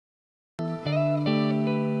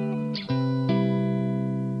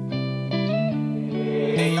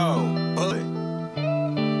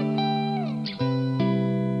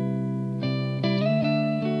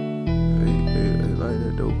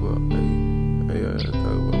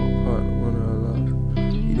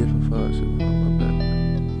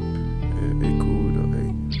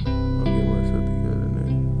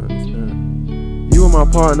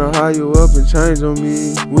my partner, how you up and change on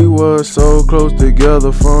me? We was so close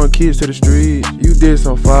together, from kids to the streets. You did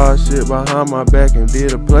some foul shit behind my back and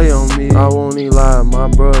did a play on me. I won't even lie, my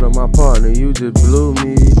brother, my partner, you just blew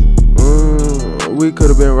me. We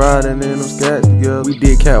could've been riding in them scats together. We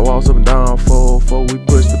did catwalks up and down 404, we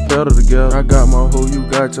pushed the pedal together. I got my hoe, you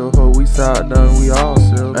got your hoe, we side down, we all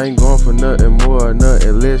sell. Ain't going for nothing more or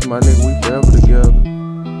nothing less, my nigga, we forever together.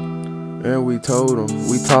 And we told him,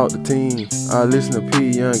 we talked the team. I listen to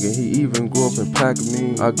P Young and he even grew up in pack of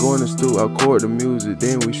me. I go in the studio, I record the music,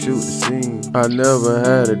 then we shoot the scene. I never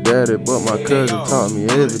had a daddy, but my cousin taught me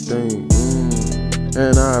everything.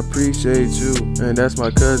 And I appreciate you, and that's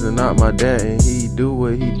my cousin, not my dad. And he do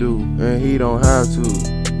what he do, and he don't have to,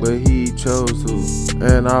 but he chose to.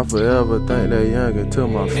 And I forever thank that young until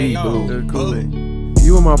my feet do.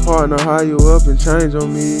 You and my partner, how you up and change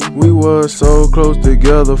on me? We was so close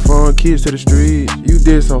together, from kids to the streets. You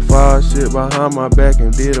did some foul shit behind my back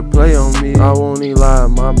and did a play on me. I won't even lie,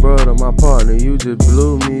 my brother, my partner, you just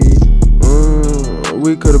blew me.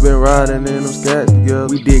 We could've been riding in them scats together.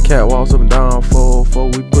 We did catwalks up and down 404,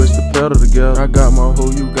 we pushed the pedal together. I got my hoe,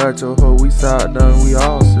 you got your hoe, we side down, we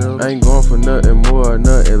all sell. Ain't going for nothing more or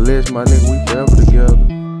nothing less, my nigga, we forever together.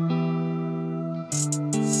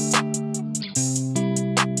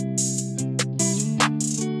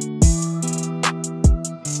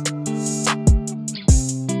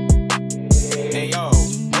 Hey yo,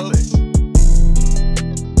 bullet.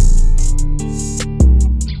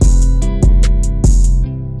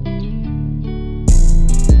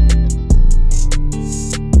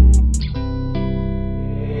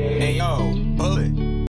 Hey yo, bullet.